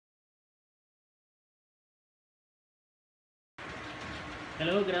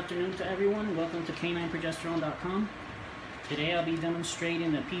Hello, good afternoon to everyone. Welcome to canine-progesterone.com. Today I'll be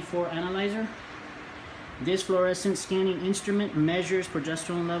demonstrating the P4 analyzer. This fluorescent scanning instrument measures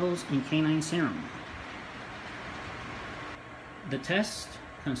progesterone levels in canine serum. The test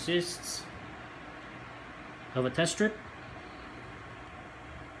consists of a test strip,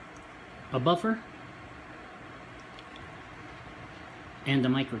 a buffer, and a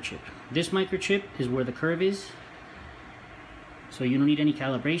microchip. This microchip is where the curve is, so you don't need any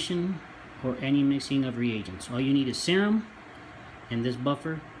calibration or any mixing of reagents. All you need is serum and this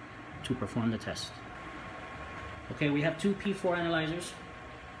buffer to perform the test. Okay, we have two P4 analyzers.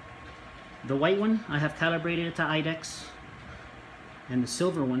 The white one I have calibrated it to Idexx, and the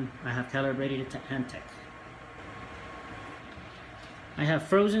silver one I have calibrated it to Antech. I have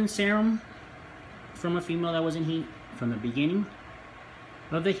frozen serum from a female that was in heat from the beginning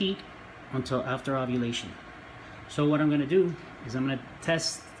of the heat until after ovulation. So what I'm going to do is I'm going to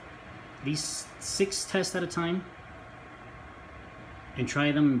test these 6 tests at a time and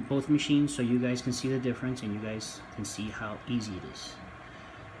try them in both machines so you guys can see the difference and you guys can see how easy it is.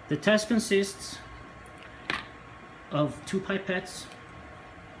 The test consists of 2 pipettes.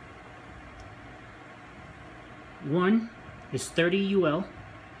 One is 30 UL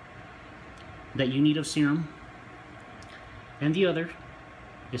that you need of serum, and the other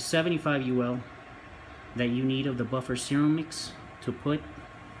is 75 UL that you need of the buffer serum mix to put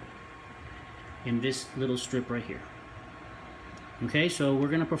in this little strip right here. Okay, so we're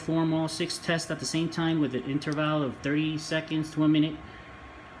going to perform all 6 tests at the same time with an interval of 30 seconds to a minute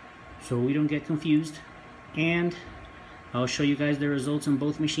so we don't get confused, and I'll show you guys the results on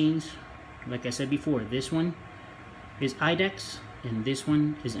both machines. Like I said before, this one is Idexx and this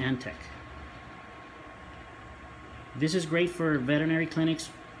one is Antech. This is great for veterinary clinics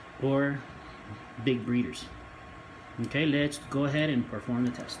or big breeders. Okay, let's go ahead and perform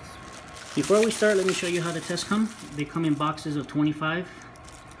the tests. Before we start, let me show you how the tests come. They come in boxes of 25.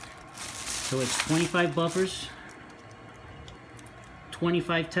 So it's 25 buffers,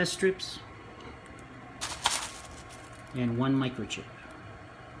 25 test strips, and 1 microchip.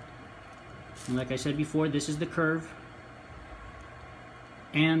 And like I said before, this is the curve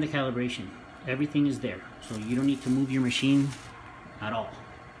and the calibration. Everything is there, so you don't need to move your machine at all.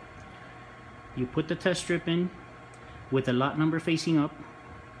 You put the test strip in with the lot number facing up.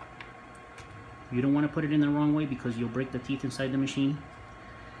 You don't want to put it in the wrong way because you'll break the teeth inside the machine.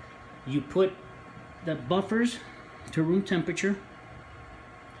 You put the buffers to room temperature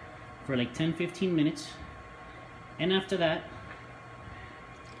for like 10-15 minutes, and after that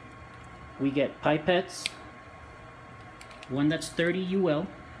we get pipettes, one that's 30 UL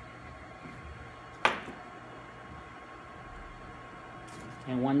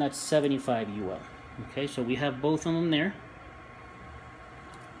and one that's 75 UL. Okay, so we have both of them there.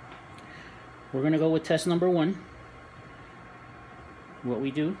 We're going to go with test number 1. What we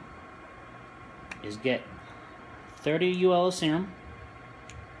do is get 30 UL of serum.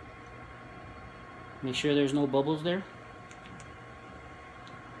 Make sure there's no bubbles there.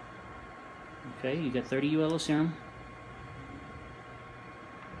 Okay, you get 30 UL of serum.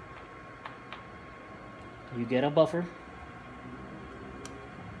 You get a buffer.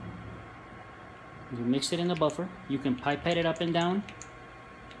 You mix it in the buffer. You can pipette it up and down,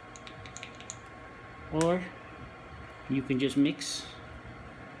 or you can just mix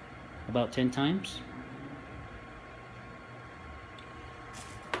about 10 times.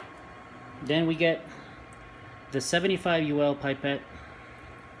 Then we get the 75 UL pipette.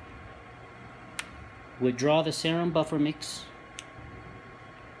 Withdraw the serum buffer mix.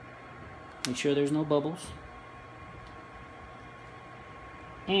 Make sure there's no bubbles.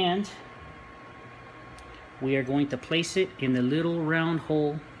 And we are going to place it in the little round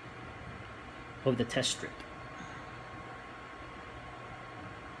hole of the test strip.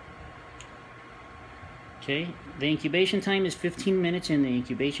 Okay, the incubation time is 15 minutes in the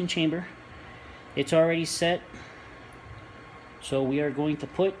incubation chamber. It's already set, so we are going to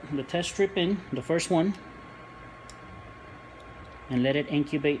put the test strip in, the first one, and let it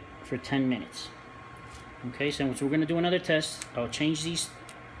incubate for 10 minutes. Okay, so we're going to do another test. I'll change these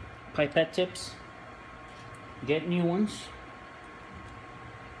pipette tips, get new ones,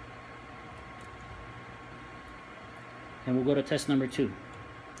 and we'll go to test number 2.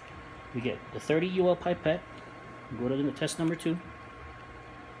 We get the 30 UL pipette, go to the test number 2,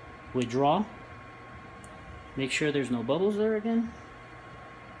 withdraw, make sure there's no bubbles there again.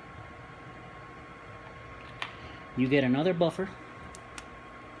 You get another buffer,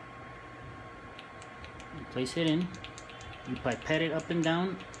 you place it in, you pipette it up and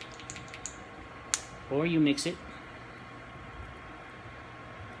down, or you mix it.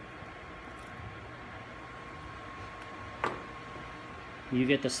 You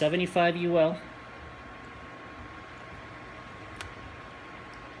get the 75 UL.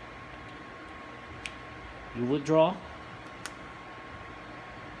 You withdraw.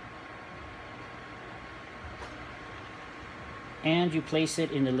 And you place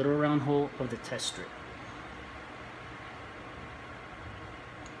it in the little round hole of the test strip.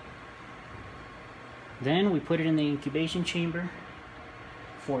 Then we put it in the incubation chamber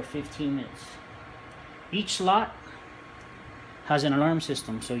for 15 minutes. Each slot has an alarm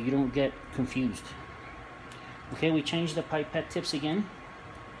system so you don't get confused. Okay, we change the pipette tips again.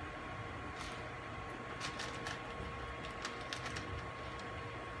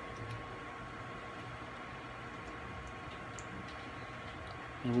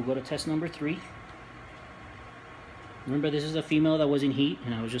 And we'll go to test number 3. Remember, this is a female that was in heat,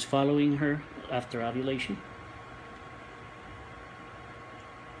 and I was just following her after ovulation.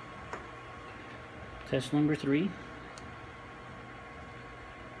 Test number 3.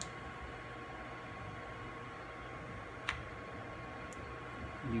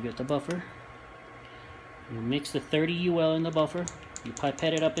 You get the buffer. You mix the 30 UL in the buffer. You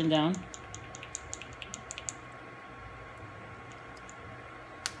pipette it up and down.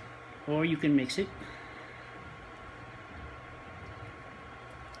 Or you can mix it.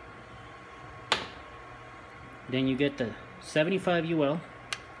 Then you get the 75 UL.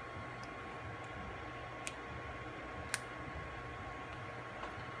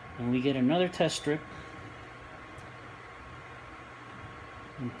 And we get another test strip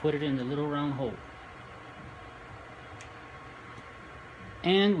and put it in the little round hole.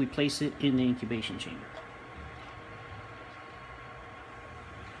 And we place it in the incubation chamber.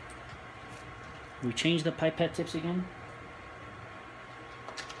 We change the pipette tips again.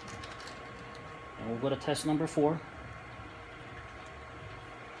 And we'll go to test number 4.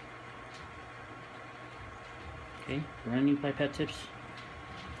 Okay, brand new pipette tips.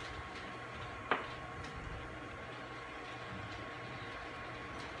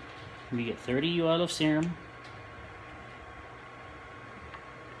 We get 30 UL of serum.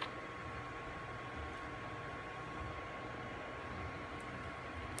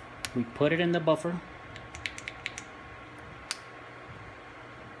 We put it in the buffer.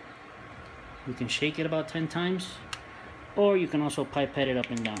 You can shake it about 10 times, or you can also pipette it up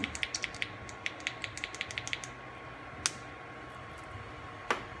and down.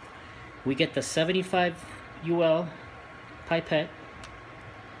 We get the 75 UL pipette.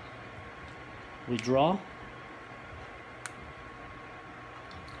 Withdraw.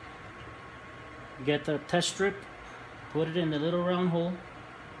 Get the test strip, put it in the little round hole.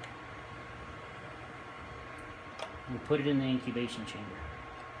 We put it in the incubation chamber.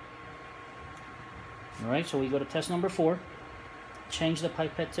 Alright, so we go to test number 4. Change the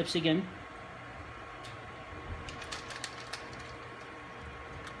pipette tips again.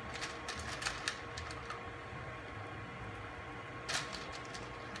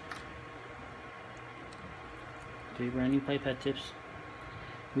 Okay, brand new pipette tips.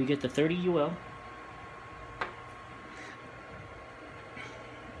 We get the 30 UL.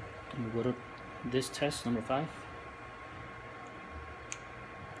 And we go to this test, number 5.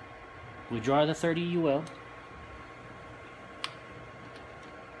 We draw the 30 UL.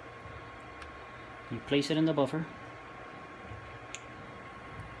 You place it in the buffer.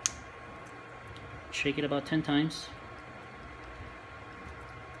 Shake it about 10 times.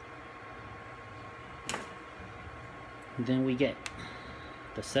 And then we get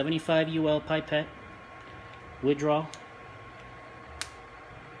the 75 UL pipette. Withdraw.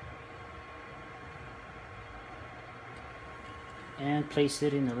 And place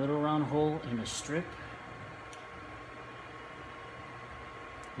it in the little round hole in a strip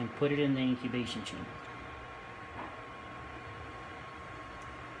and put it in the incubation chamber.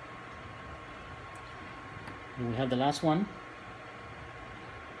 And we have the last one.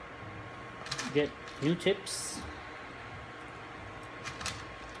 Get new tips.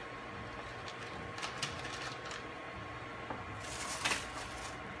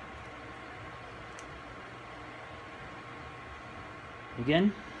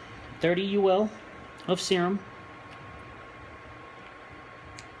 Again, 30 UL of serum.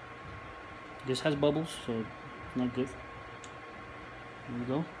 This has bubbles, so not good. Here we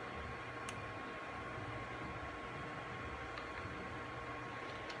go.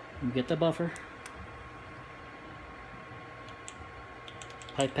 You get the buffer.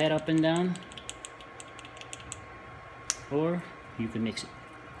 Pipette up and down. Or you can mix it.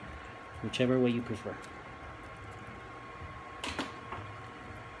 Whichever way you prefer.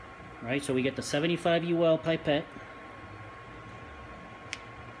 Right, so we get the 75 UL pipette.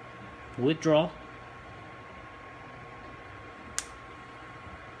 Withdraw.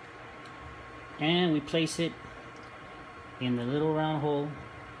 and we place it in the little round hole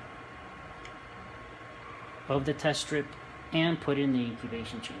of the test strip and put it in the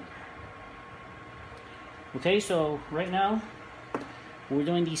incubation chamber. Okay, so right now we're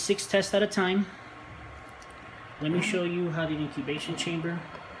doing these 6 tests at a time. Let me show you how the incubation chamber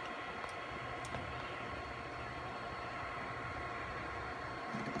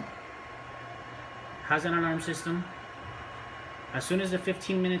has an alarm system. As soon as the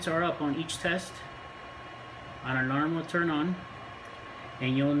 15 minutes are up on each test, an alarm will turn on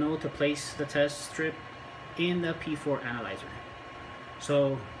and you'll know to place the test strip in the P4 analyzer.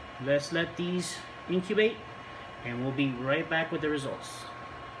 So let's let these incubate and we'll be right back with the results.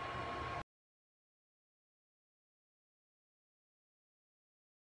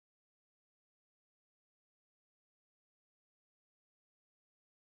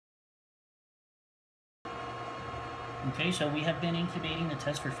 Okay, so we have been incubating the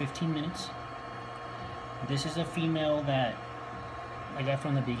test for 15 minutes. This is a female that I got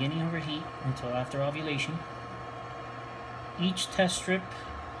from the beginning of her heat until after ovulation. Each test strip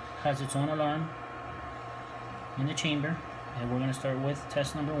has its own alarm in the chamber, and we're going to start with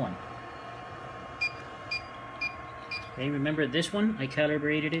test number 1. Okay, remember this one, I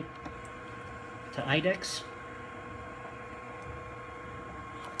calibrated it to Idexx.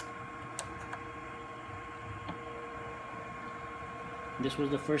 This was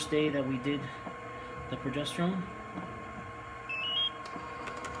the first day that we did the progesterone.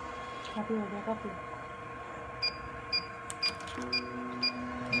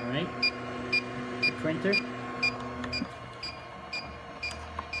 Alright, the printer.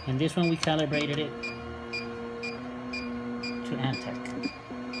 And this one we calibrated it to Antech.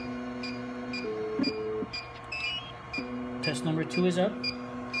 Test number 2 is up.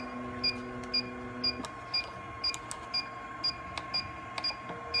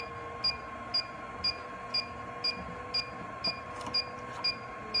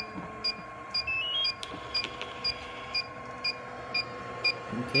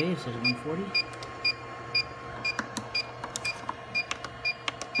 Okay, it says 140.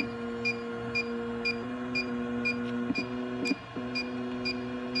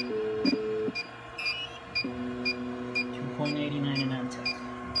 $2.89 in Antech.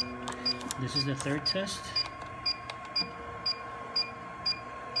 This is the 3rd test.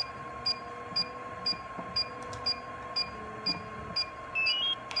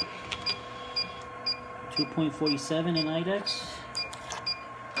 $2.47 in Idexx.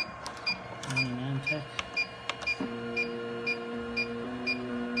 Antech.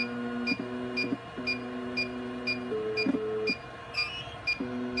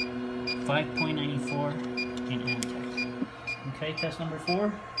 $5.94 in Antech. Okay, test number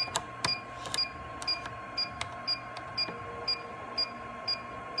 4.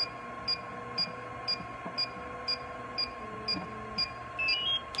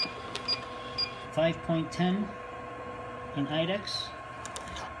 $5.10 in Idexx.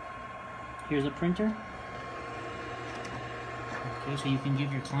 Here's a printer. Okay, so you can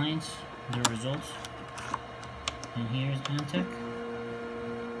give your clients their results. And here's Antech.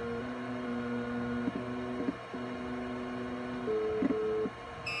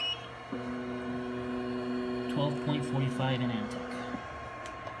 $12.45 in Antech.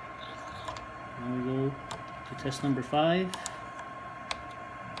 Now we go to test number 5.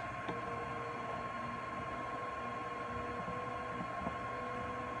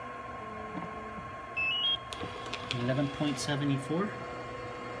 $11.74,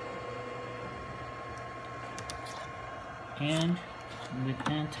 and with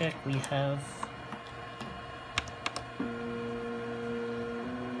Antech we have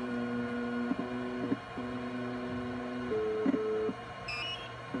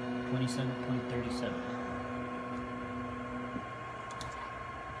 $27.37.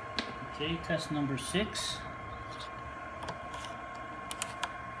 Okay, test number 6.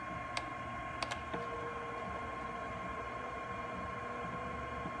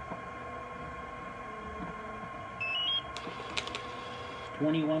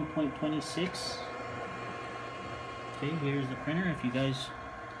 $21.26. Okay, here's the printer if you guys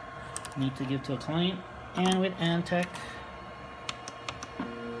need to give to a client. And with Antech,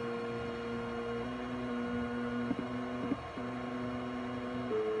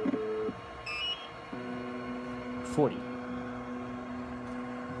 $40.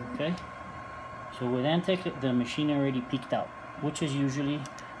 Okay, so with Antech the machine already peaked out, which is usually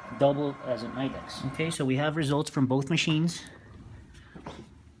double as an Idexx. Okay, so we have results from both machines.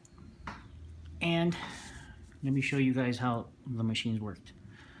 And let me show you guys how the machines worked.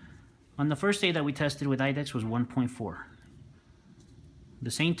 On the first day that we tested with Idexx was 1.4. The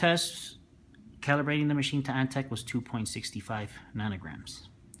same tests calibrating the machine to Antech was 2.65 nanograms.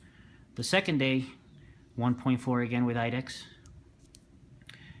 The second day, 1.4 again with Idexx,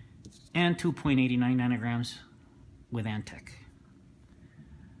 and 2.89 nanograms with Antech.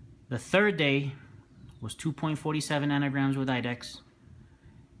 The third day was 2.47 nanograms with Idexx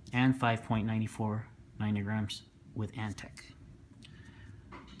and 5.94 nanograms with Antech.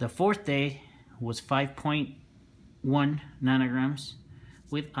 The fourth day was 5.1 nanograms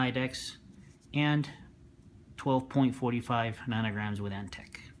with Idexx and 12.45 nanograms with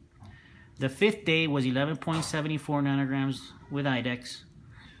Antech. The fifth day was 11.74 nanograms with Idexx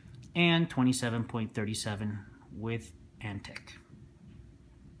and 27.37 with Antech.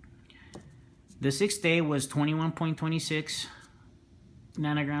 The sixth day was 21.26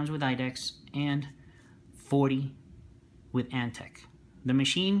 nanograms with Idexx and 40 with Antech. The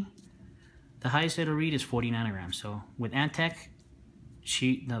machine, the highest it'll read is 40 nanograms. So with Antech,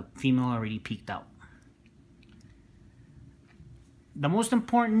 the female already peaked out. The most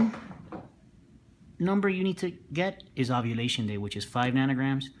important number you need to get is ovulation day, which is 5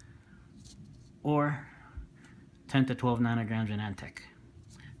 nanograms or 10 to 12 nanograms in Antech.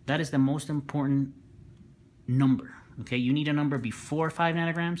 That is the most important number. Okay, you need a number before 5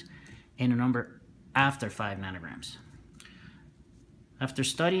 nanograms and a number after 5 nanograms. After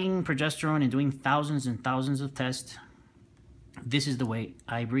studying progesterone and doing thousands and thousands of tests, this is the way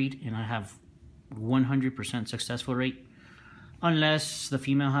I breed, and I have 100% successful rate, unless the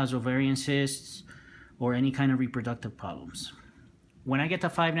female has ovarian cysts or any kind of reproductive problems. When I get to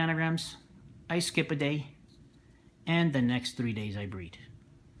 5 nanograms, I skip a day, and the next 3 days I breed.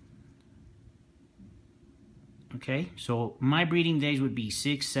 Okay, so my breeding days would be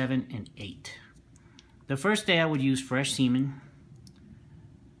 6, 7, and 8. The first day I would use fresh semen.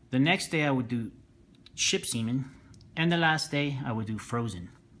 The next day I would do ship semen. And the last day I would do frozen.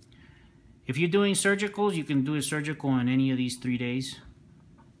 If you're doing surgicals, you can do a surgical on any of these 3 days.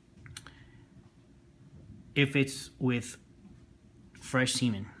 If it's with fresh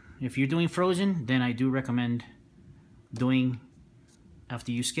semen. If you're doing frozen, then I do recommend doing,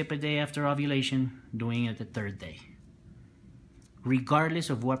 after you skip a day after ovulation, doing it the 3rd day, regardless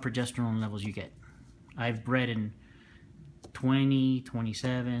of what progesterone levels you get. I've bred in 20,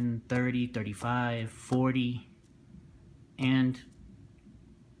 27, 30, 35, 40, and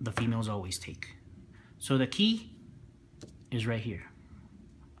the females always take. So the key is right here,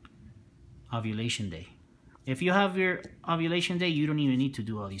 ovulation day. If you have your ovulation day, you don't even need to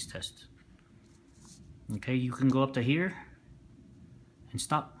do all these tests. Okay, you can go up to here and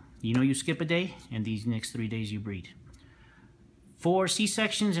stop. You know, you skip a day, and these next 3 days you breed. For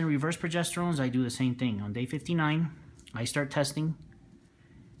C-sections and reverse progesterones, I do the same thing. On day 59, I start testing,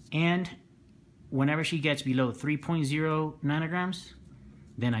 and whenever she gets below 3.0 nanograms,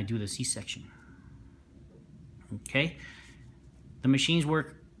 then I do the C-section. Okay, the machines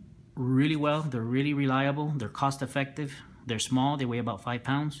work really well. They're really reliable. They're cost effective. They're small. They weigh about 5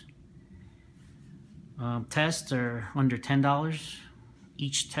 pounds. Tests are under $10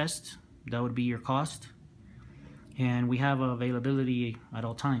 each test. That would be your cost. And we have availability at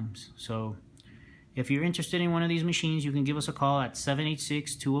all times. So if you're interested in one of these machines, you can give us a call at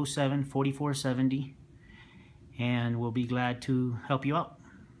 786-207-4470, and we'll be glad to help you out.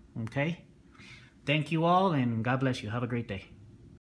 Okay? Thank you all, and God bless you. Have a great day.